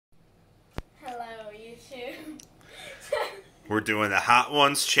We're doing the Hot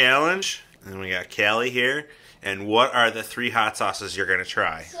Ones challenge, and we got Callie here. And what are the 3 hot sauces you're gonna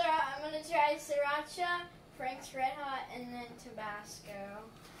try? So I'm gonna try Sriracha, Frank's Red Hot, and then Tabasco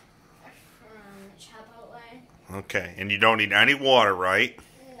from Chipotle. Okay, and you don't need any water, right?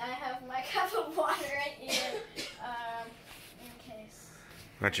 And I have my cup of water right here, in case.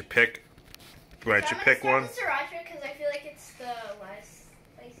 Why don't you pick? Why don't you pick one? I'm gonna start with Sriracha because I feel like it's the less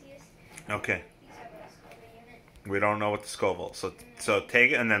spiciest. Okay. These are the Scoville unit. We don't know what the Scoville. So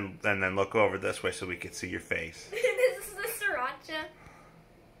take it and then look over this way so we can see your face. This is the Sriracha.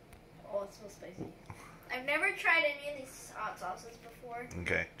 Oh, it smells spicy. I've never tried any of these hot sauces before.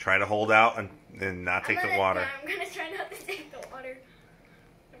 Okay. Try to hold out and not take the water. I'm gonna try not to take the water.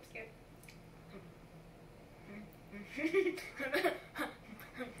 I'm scared.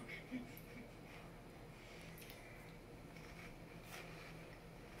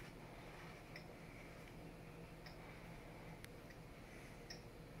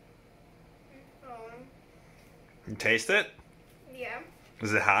 You taste it? Yeah.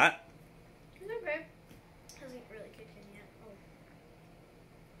 Is it hot? It's okay. Hasn't really kicked in yet. Oh.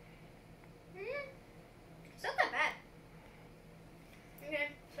 It's not that bad. Okay.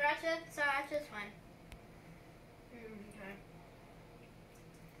 Sriracha's fine. Okay.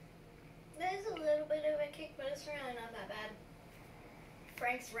 There's a little bit of a kick, but it's really not that bad.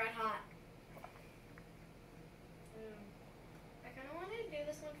 Frank's Red Hot. I kind of wanted to do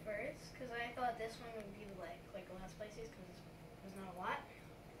this one first because I thought this one would be like less spicy because there's not a lot.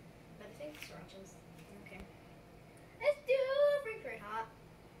 But I think Sriracha's okay. Let's do Frank's Red Hot.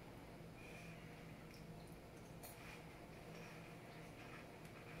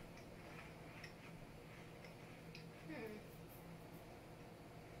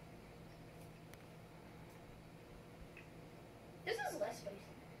 This is less spicy.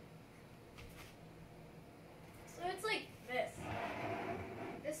 So it's like this.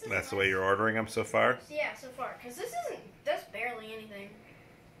 This is That's the way you're ordering them so far? Yeah, so far. Because that's barely anything.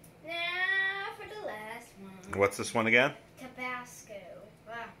 Now for the last one. What's this one again? Tabasco.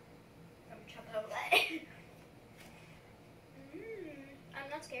 Wow. From Chipotle. I'm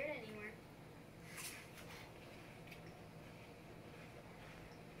not scared anymore.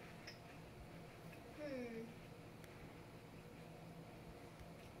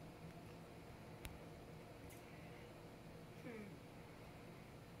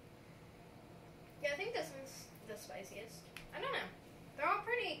 Yeah, I think this one's the spiciest. I don't know. They're all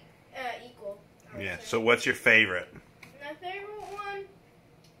pretty equal. Yeah, so what's your favorite? My favorite one,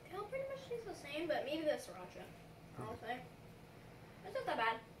 they all pretty much taste the same, but maybe the Sriracha, I'll say. It's not that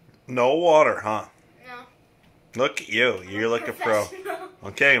bad. No water, huh? No. Look at you. You're like a pro. Professional.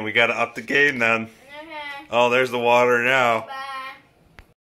 Okay, we got to up the game then. Okay. Oh, there's the water now. Bye.